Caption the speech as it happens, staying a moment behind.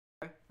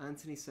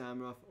Antony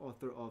Sammeroff,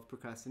 author of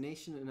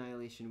Procrastination,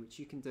 Annihilation, which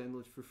you can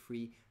download for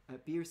free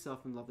at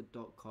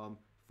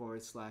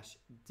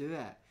beyourselfandloveit.com/do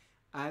it.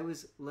 I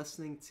was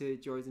listening to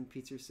Jordan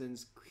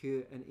Peterson's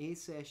Q&A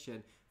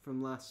session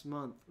from last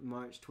month,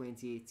 March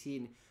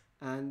 2018,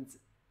 and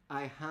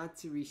I had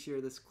to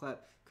reshare this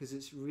clip because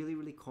it's really,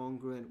 really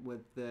congruent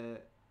with the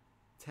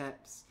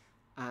tips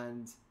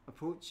and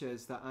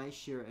approaches that I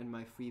share in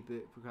my free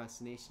book,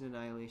 Procrastination,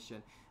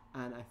 Annihilation,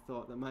 and I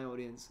thought that my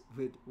audience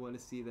would want to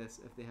see this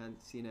if they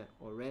hadn't seen it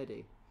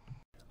already.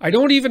 I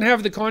don't even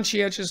have the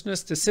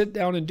conscientiousness to sit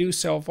down and do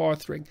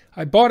self-authoring.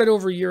 I bought it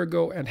over a year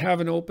ago and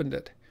haven't opened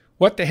it.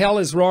 What the hell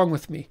is wrong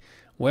with me?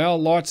 Well,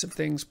 lots of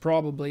things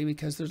probably,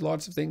 because there's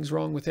lots of things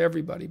wrong with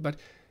everybody. But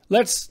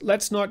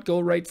let's not go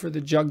right for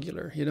the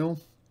jugular, you know.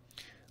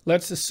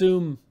 Let's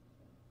assume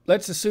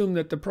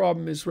that the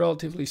problem is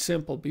relatively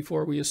simple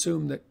before we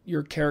assume that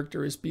your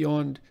character is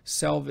beyond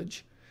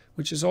salvage,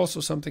 which is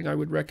also something I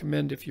would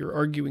recommend if you're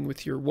arguing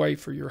with your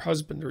wife or your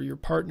husband or your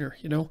partner,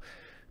 you know.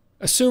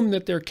 Assume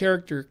that their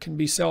character can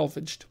be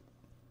salvaged.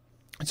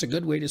 It's a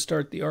good way to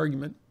start the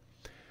argument.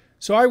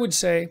 So I would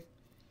say,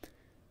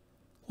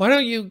 why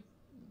don't you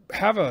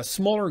have a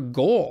smaller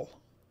goal?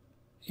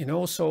 You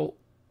know, so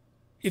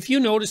if you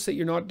notice that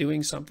you're not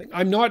doing something,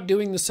 I'm not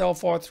doing the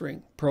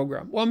self-authoring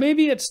program. Well,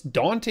 maybe it's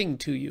daunting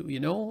to you, you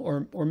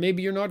know, or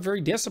maybe you're not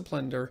very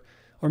disciplined, or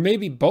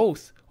maybe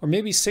both, or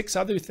maybe 6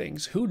 other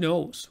things. Who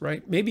knows,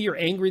 right? Maybe you're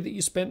angry that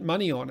you spent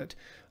money on it.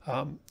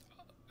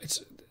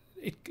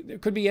 There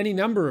could be any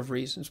number of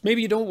reasons.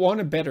 Maybe you don't want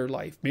a better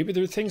life. Maybe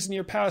there are things in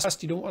your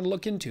past you don't want to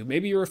look into.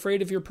 Maybe you're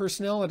afraid of your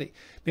personality.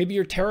 Maybe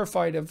you're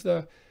terrified of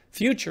the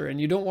future and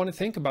you don't want to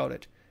think about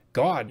it.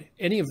 God,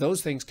 any of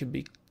those things could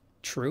be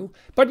true.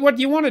 But what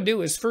you want to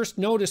do is first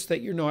notice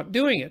that you're not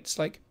doing it. It's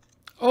like,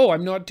 oh,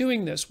 I'm not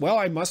doing this. Well,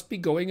 I must be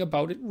going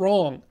about it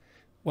wrong.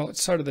 Well,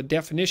 it's sort of the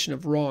definition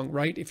of wrong,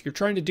 right? If you're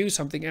trying to do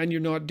something and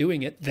you're not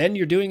doing it, then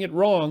you're doing it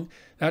wrong.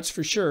 That's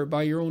for sure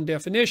by your own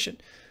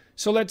definition.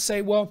 So let's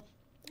say, well,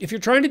 if you're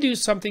trying to do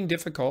something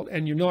difficult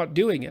and you're not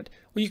doing it,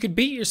 well, you could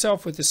beat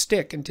yourself with a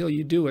stick until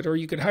you do it, or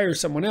you could hire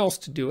someone else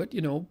to do it,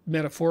 you know,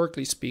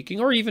 metaphorically speaking,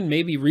 or even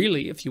maybe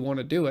really if you want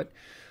to do it.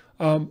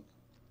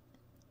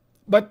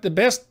 But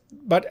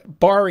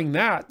barring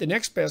that, the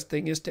next best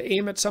thing is to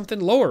aim at something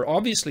lower.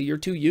 Obviously, you're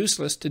too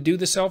useless to do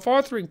the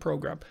self-authoring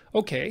program.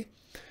 Okay.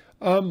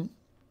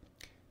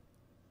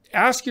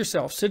 Ask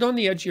yourself, sit on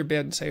the edge of your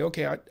bed and say,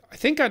 okay, I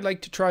think I'd like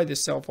to try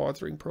this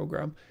self-authoring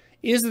program.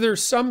 Is there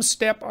some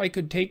step I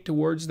could take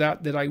towards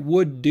that I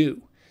would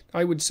do?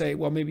 I would say,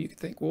 well, maybe you could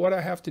think, well, what do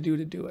I have to do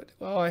to do it?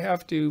 Well, I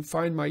have to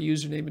find my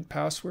username and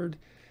password.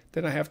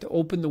 Then I have to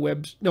open the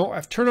web. No, I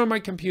have to turn on my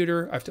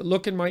computer. I have to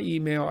look in my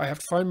email. I have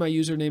to find my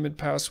username and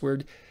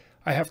password.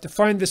 I have to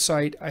find the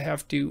site. I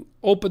have to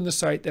open the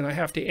site. Then I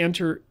have to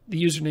enter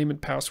the username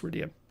and password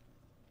in.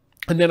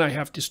 And then I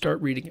have to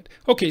start reading it.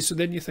 Okay, so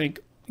then you think,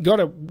 you got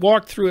to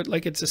walk through it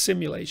like it's a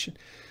simulation.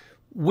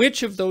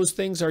 Which of those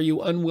things are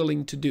you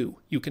unwilling to do?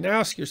 You can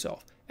ask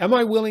yourself, am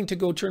I willing to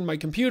go turn my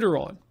computer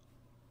on?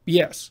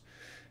 Yes.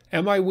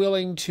 Am I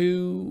willing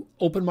to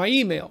open my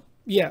email?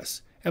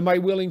 Yes. Am I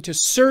willing to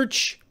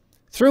search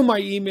through my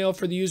email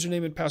for the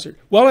username and password?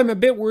 Well, I'm a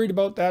bit worried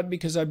about that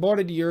because I bought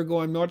it a year ago.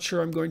 I'm not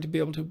sure I'm going to be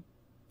able to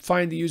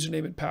find the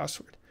username and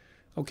password.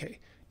 Okay.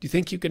 Do you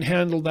think you can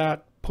handle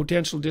that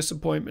potential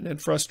disappointment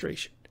and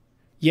frustration?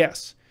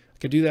 Yes. I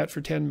could do that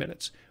for 10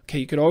 minutes. Okay,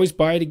 you could always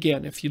buy it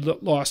again if you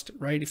lost it,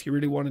 right? If you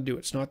really want to do it.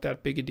 It's not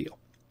that big a deal.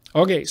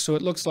 Okay, so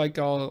it looks like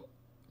I'll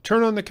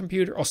turn on the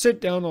computer. I'll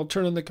sit down. I'll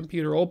turn on the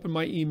computer, open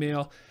my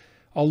email.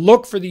 I'll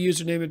look for the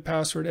username and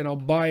password, and I'll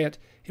buy it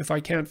if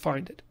I can't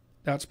find it.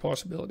 That's a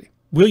possibility.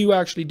 Will you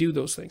actually do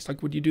those things?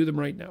 Like, would you do them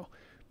right now?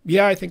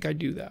 Yeah, I think I'd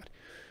do that.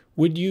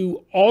 Would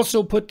you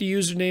also put the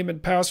username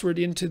and password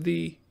into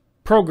the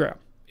program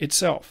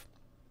itself?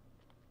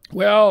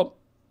 Well,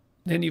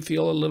 then you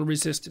feel a little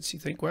resistance. You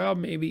think, well,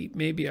 maybe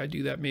I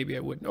do that. Maybe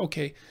I wouldn't.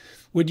 Okay.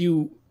 Would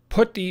you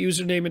put the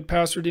username and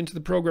password into the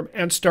program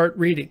and start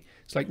reading?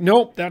 It's like,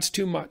 nope, that's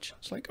too much.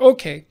 It's like,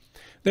 okay.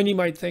 Then you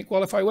might think,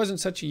 well, if I wasn't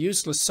such a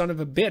useless son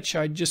of a bitch,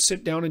 I'd just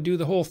sit down and do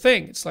the whole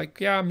thing. It's like,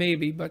 yeah,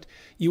 maybe, but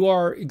you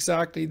are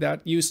exactly that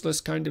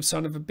useless kind of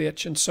son of a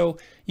bitch. And so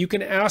you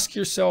can ask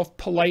yourself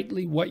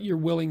politely what you're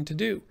willing to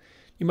do.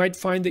 You might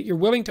find that you're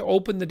willing to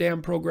open the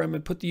damn program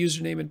and put the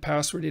username and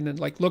password in and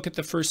like look at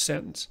the first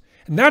sentence.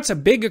 And that's a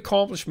big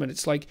accomplishment.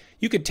 It's like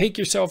you could take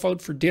yourself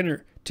out for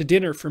dinner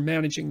for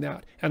managing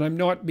that. And I'm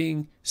not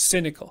being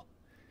cynical.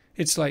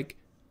 It's like,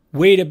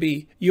 way to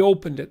be, you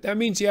opened it. That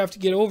means you have to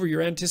get over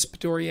your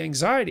anticipatory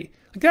anxiety.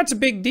 Like, that's a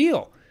big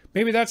deal.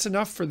 Maybe that's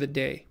enough for the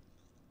day.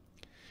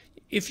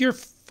 If you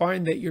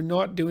find that you're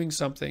not doing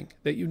something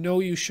that you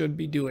know you should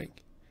be doing,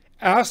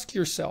 ask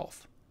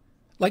yourself,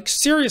 like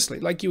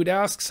seriously, like you would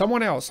ask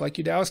someone else, like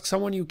you'd ask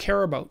someone you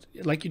care about,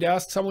 like you'd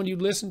ask someone you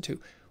listen to,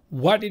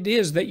 what it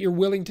is that you're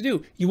willing to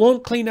do. You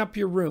won't clean up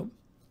your room.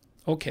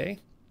 Okay.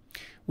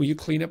 Will you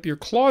clean up your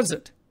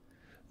closet?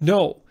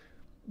 No.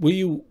 Will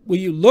you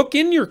look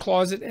in your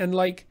closet and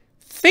like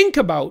think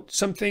about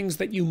some things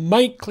that you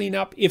might clean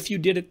up if you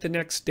did it the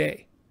next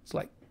day? It's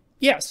like,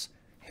 yes.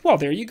 Well,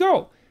 there you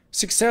go.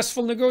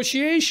 Successful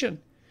negotiation.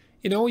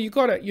 You know,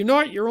 you're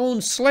not your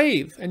own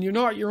slave and you're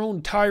not your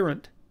own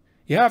tyrant.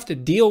 You have to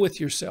deal with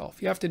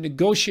yourself. You have to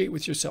negotiate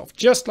with yourself,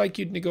 just like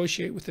you'd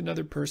negotiate with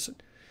another person.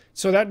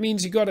 So that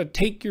means you got to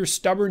take your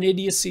stubborn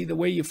idiocy the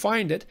way you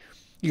find it.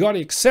 You got to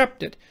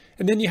accept it.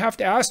 And then you have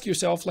to ask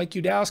yourself, like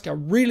you'd ask a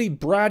really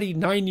bratty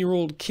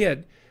 9-year-old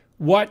kid,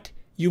 what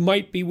you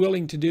might be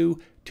willing to do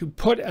to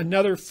put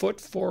another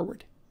foot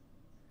forward.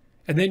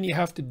 And then you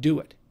have to do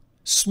it.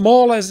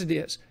 Small as it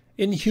is.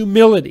 In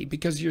humility,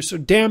 because you're so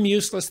damn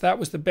useless, that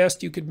was the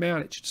best you could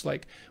manage. It's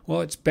like, well,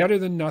 it's better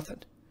than nothing.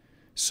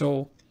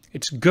 So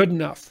it's good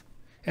enough.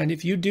 And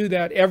if you do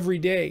that every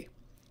day,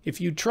 if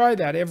you try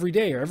that every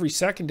day or every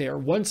second day or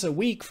once a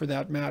week for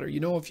that matter, you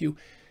know, if you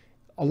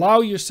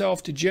allow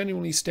yourself to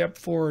genuinely step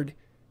forward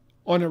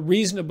on a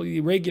reasonably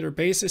regular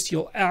basis,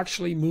 you'll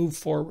actually move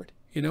forward.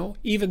 You know,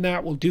 even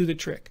that will do the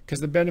trick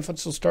because the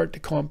benefits will start to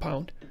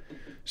compound.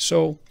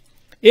 So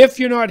if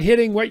you're not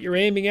hitting what you're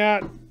aiming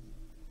at,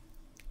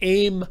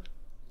 aim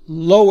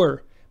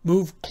lower,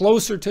 move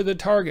closer to the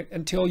target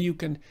until you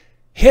can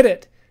hit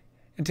it,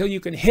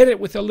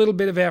 with a little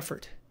bit of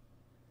effort.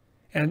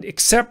 And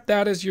accept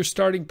that as your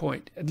starting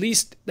point. At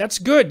least that's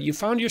good. You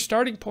found your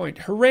starting point.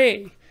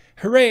 Hooray.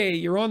 Hooray,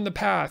 you're on the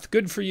path.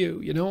 Good for you,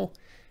 you know.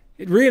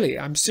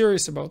 I'm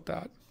serious about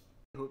that.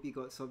 I hope you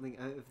got something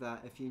out of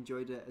that. If you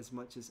enjoyed it as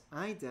much as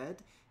I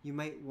did, you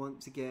might want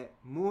to get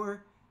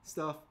more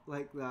stuff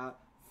like that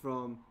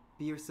from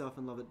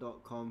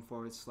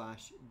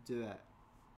beyourselfandloveit.com/do it.